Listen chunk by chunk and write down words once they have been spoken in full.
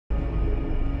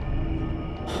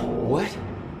What?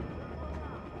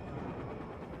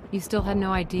 You still had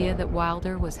no idea that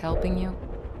Wilder was helping you?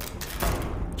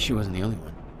 She wasn't the only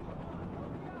one.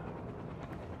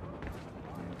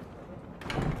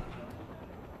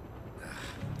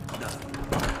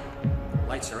 Nothing.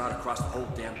 Lights are out across the whole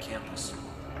damn campus.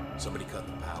 Somebody cut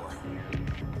the power.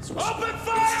 Open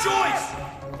fire! It's Joyce!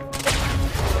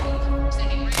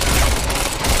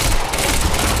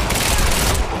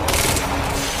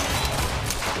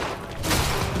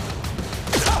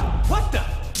 What the?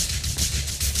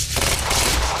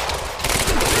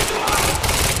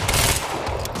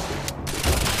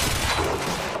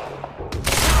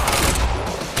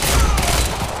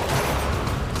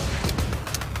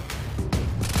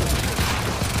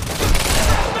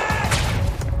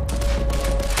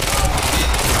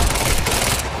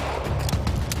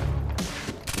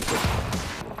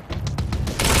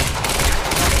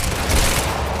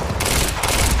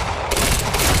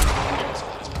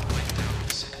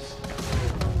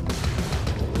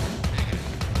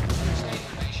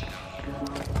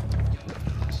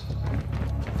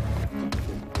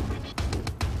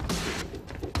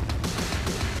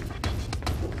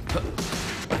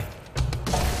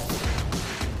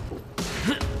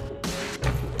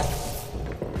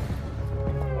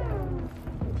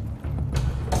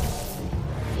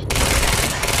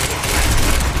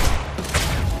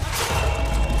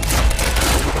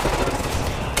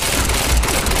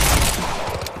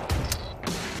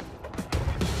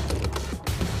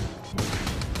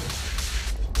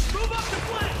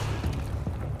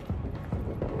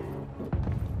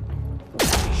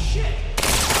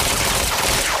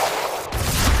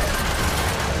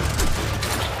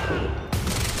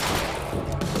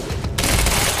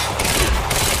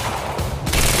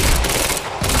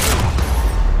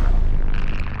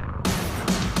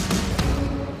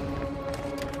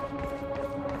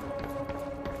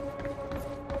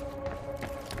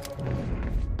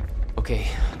 Okay,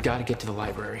 gotta get to the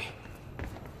library.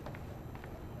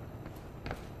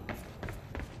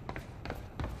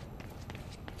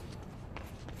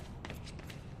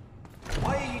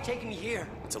 Why are you taking me here?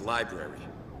 It's a library.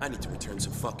 I need to return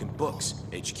some fucking books.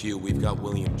 HQ, we've got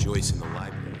William Joyce in the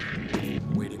library.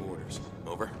 Waiting orders.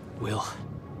 Over? Will,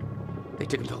 they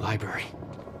took him to the library.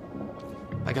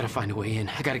 I gotta find a way in.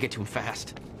 I gotta get to him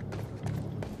fast.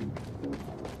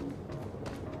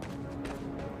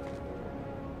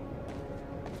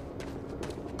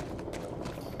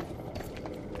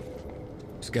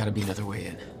 There's gotta be another way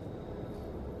in.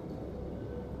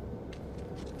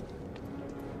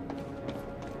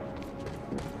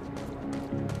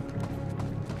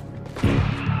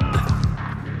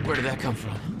 Where did that come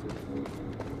from?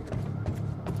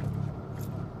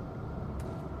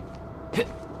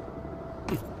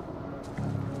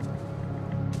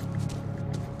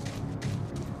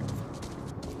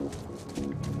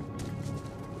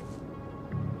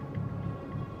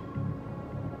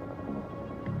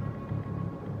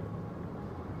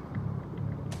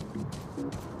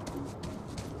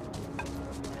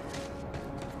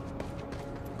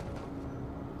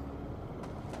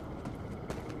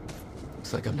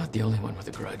 Looks like I'm not the only one with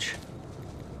a grudge.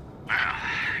 Well,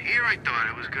 here I thought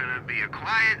it was gonna be a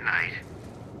quiet night.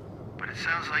 But it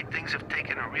sounds like things have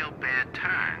taken a real bad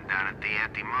turn down at the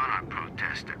anti-Monarch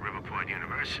protest at Riverport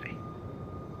University.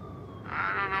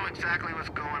 I don't know exactly what's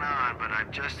going on, but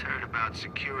I've just heard about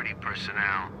security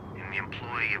personnel in the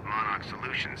employee of Monarch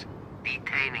Solutions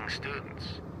detaining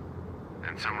students.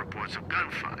 And some reports of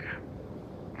gunfire.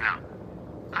 Now,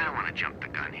 I don't want to jump the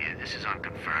gun here. This is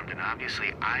unconfirmed, and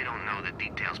obviously I don't know the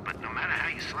details, but no matter how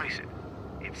you slice it,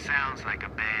 it sounds like a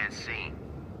bad scene.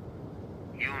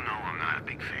 You know I'm not a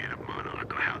big fan of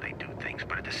Monarch or how they do things,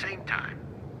 but at the same time,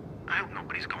 I hope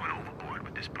nobody's going overboard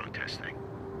with this protest thing.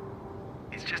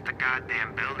 It's just a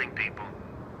goddamn building, people.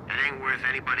 It ain't worth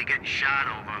anybody getting shot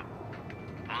over.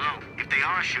 Although, if they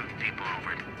are shooting people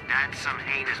over it, that's some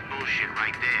heinous bullshit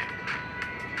right there.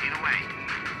 Either way,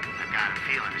 I got a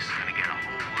feeling this is gonna get a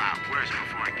whole lot worse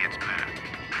before it gets better.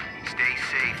 Stay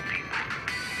safe, people.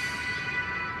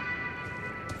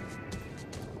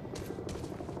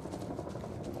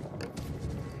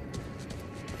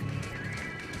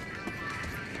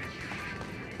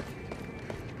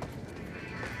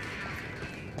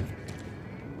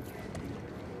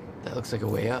 That looks like a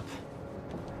way up.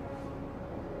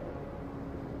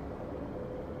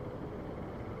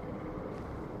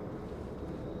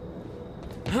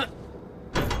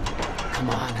 Come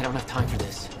on, I don't have time for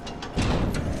this.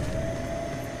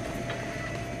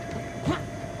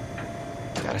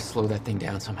 Gotta slow that thing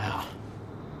down somehow.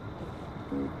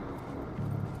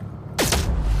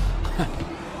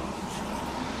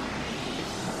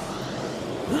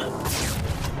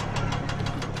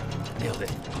 Nailed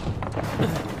it.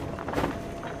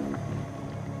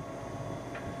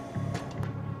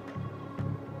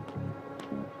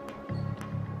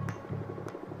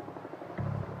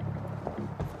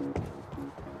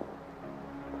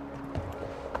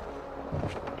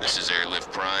 This is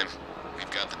Airlift Prime. We've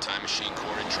got the Time Machine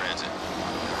Core in transit.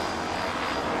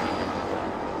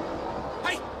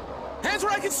 Hey! Hands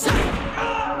where I can see!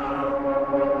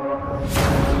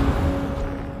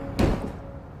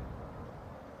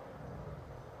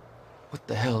 What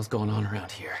the hell is going on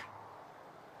around here?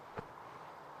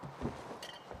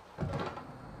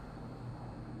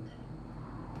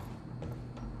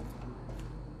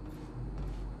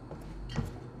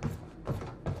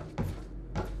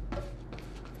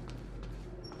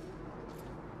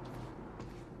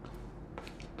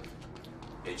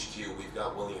 HQ, we've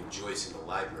got William Joyce in the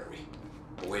library.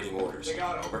 Awaiting orders. They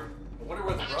got him. Over. I wonder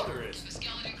where the brother is. The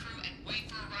skeleton crew and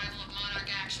wait for arrival of Monarch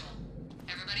Actual.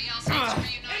 Everybody else needs to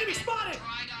reunite. Enemy spotted!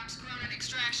 Dry docks, Cronin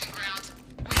extraction grounds.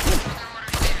 Wait for further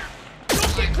orders there.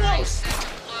 Don't get close! Set to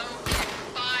blow in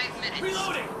 5 minutes.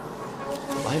 Reloading!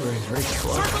 The library's very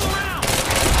slow. Circle around!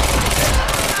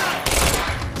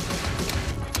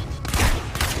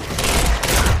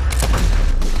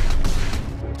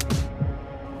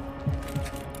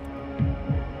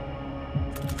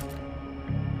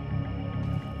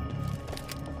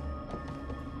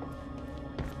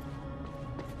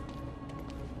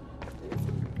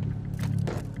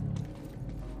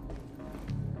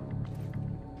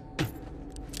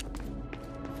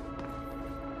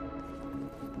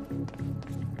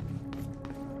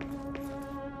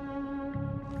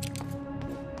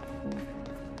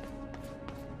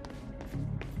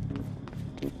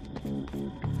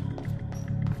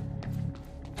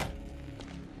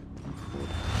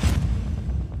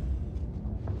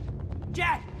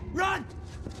 Jack, run!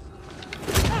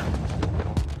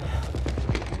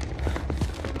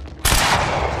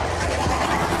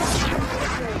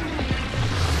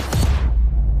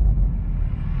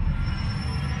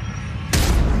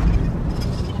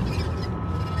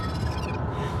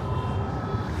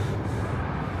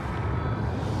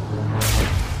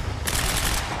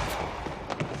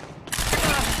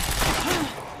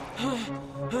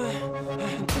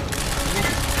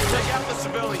 Take out the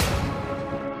civilian.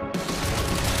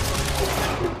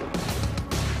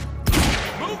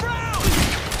 Move round!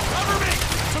 Cover me!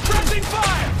 Suppressing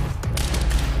fire!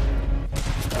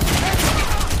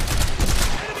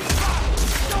 Enemy spot!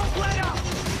 Don't let out!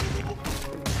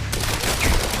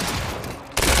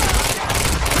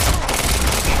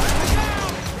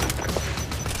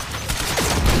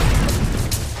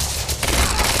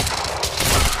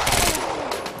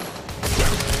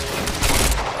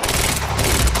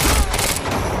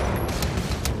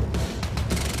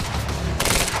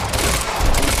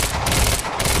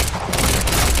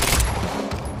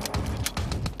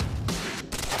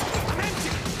 I'm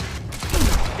empty!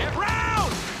 Get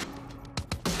round!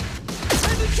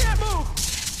 Friendly can't move!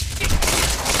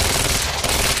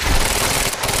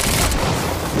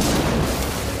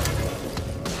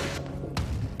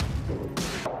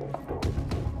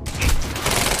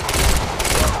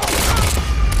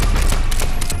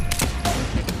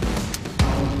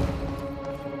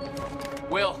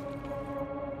 Will,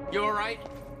 you alright?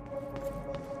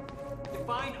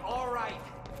 Define all right.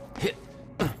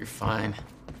 You're fine.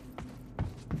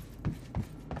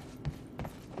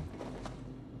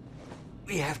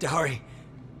 We have to hurry.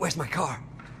 Where's my car?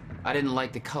 I didn't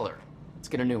like the color. Let's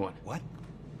get a new one. What?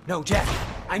 No, Jack.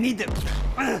 I need the...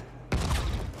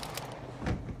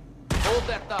 Hold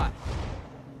that thought.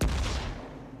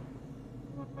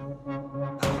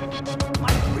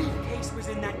 My briefcase was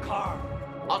in that car.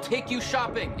 I'll take you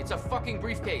shopping. It's a fucking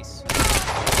briefcase.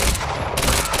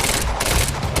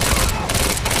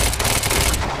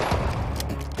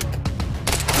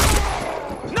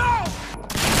 No!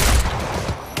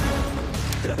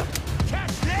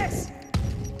 Catch this!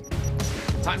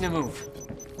 Time to move.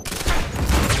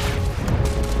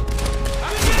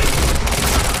 I'm in!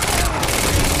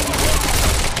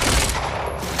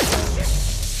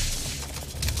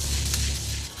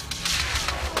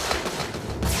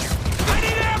 I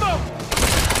need ammo!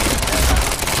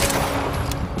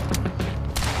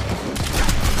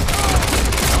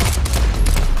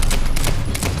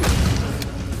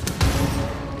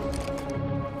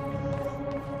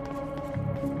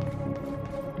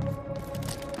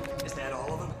 Is that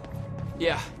all of them?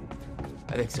 Yeah,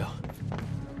 I think so.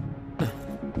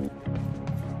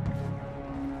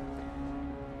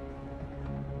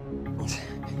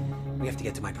 We have to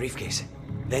get to my briefcase.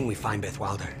 Then we find Beth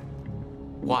Wilder.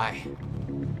 Why?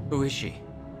 Who is she?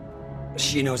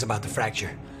 She knows about the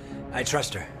fracture. I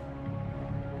trust her.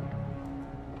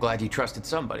 Glad you trusted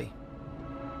somebody.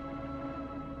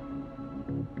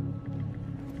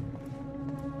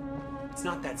 It's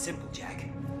not that simple, Jack.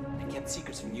 I kept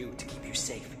secrets from you to keep you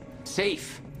safe.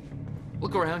 Safe?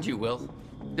 Look around you, Will.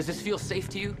 Does this feel safe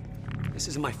to you? This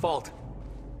isn't my fault.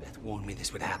 Beth warned me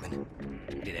this would happen.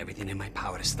 I did everything in my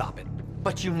power to stop it.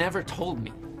 But you never told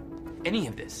me any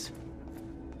of this.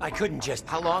 I couldn't just...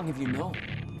 How long have you known?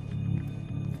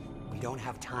 We don't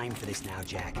have time for this now,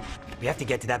 Jack. We have to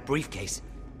get to that briefcase.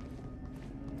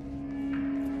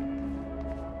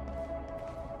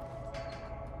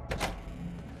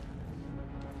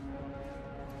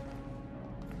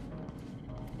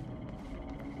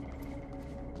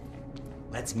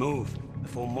 Let's move,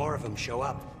 before more of them show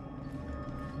up.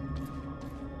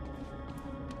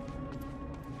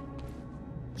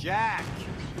 Jack!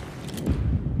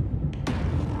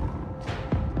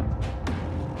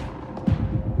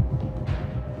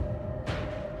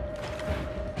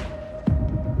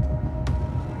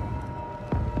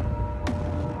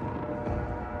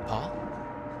 Paul?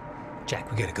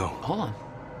 Jack, we gotta go. Hold on.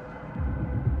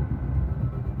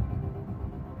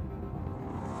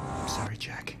 I'm sorry,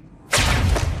 Jack.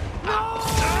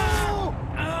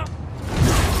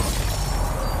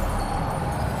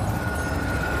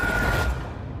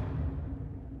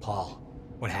 Paul,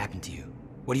 what happened to you?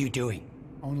 What are you doing?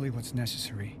 Only what's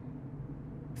necessary.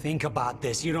 Think about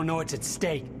this. You don't know what's at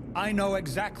stake. I know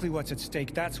exactly what's at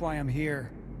stake. That's why I'm here.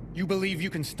 You believe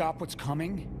you can stop what's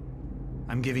coming?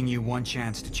 I'm giving you one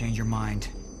chance to change your mind.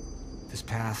 This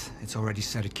path, it's already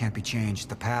said it can't be changed.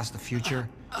 The past, the future,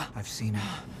 I've seen it.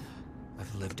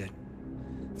 I've lived it.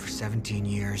 For 17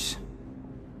 years.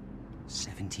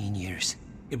 17 years.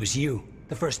 It was you,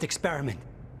 the first experiment.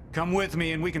 Come with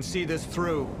me and we can see this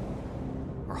through.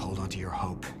 Or hold on to your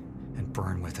hope and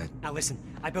burn with it. Now listen,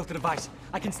 I built a device.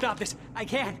 I can stop this. I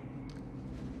can.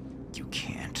 You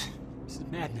can't. This is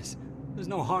madness. There's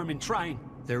no harm in trying.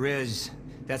 There is.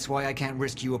 That's why I can't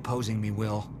risk you opposing me,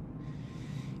 Will.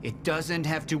 It doesn't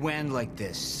have to end like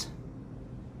this.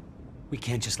 We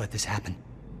can't just let this happen.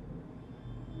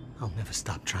 I'll never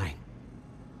stop trying.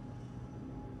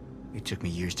 It took me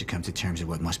years to come to terms with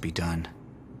what must be done.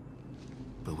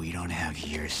 But we don't have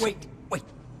years. Wait.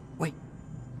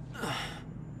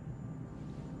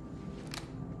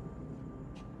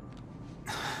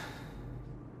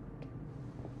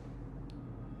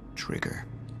 Trigger.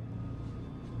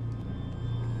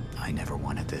 I never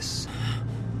wanted this.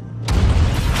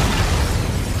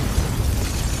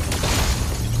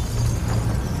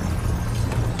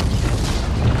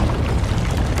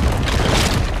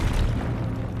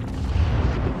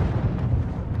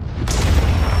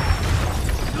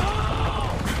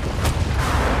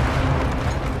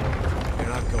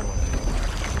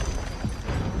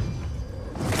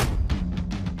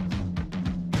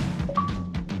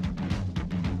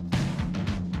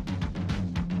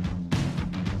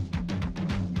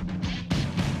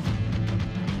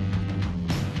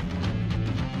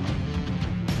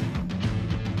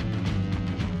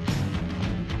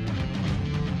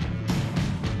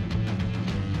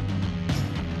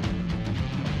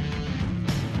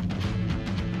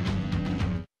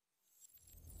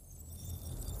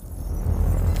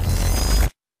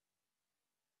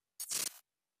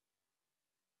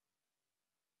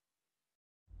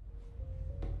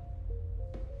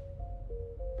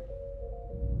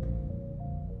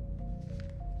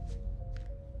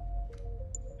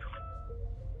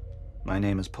 My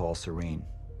name is Paul Serene.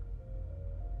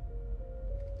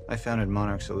 I founded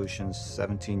Monarch Solutions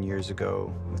 17 years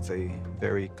ago with a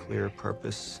very clear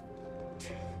purpose.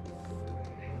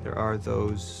 There are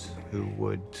those who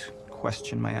would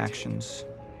question my actions.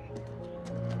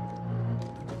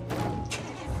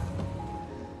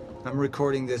 I'm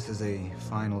recording this as a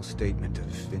final statement of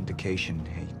vindication,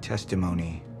 a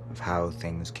testimony of how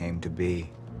things came to be.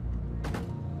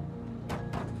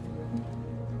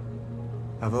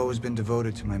 I've always been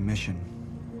devoted to my mission.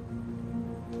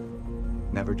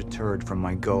 Never deterred from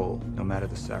my goal, no matter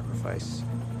the sacrifice.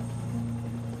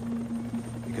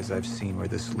 Because I've seen where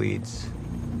this leads.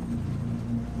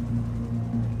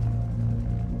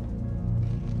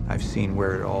 I've seen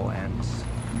where it all ends.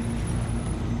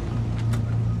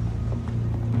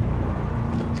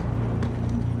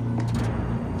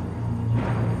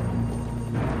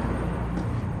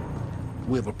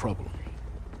 We have a problem.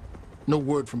 No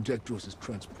word from Jack Joyce's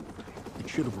transport. It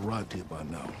should have arrived here by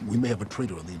now. We may have a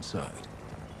traitor on the inside.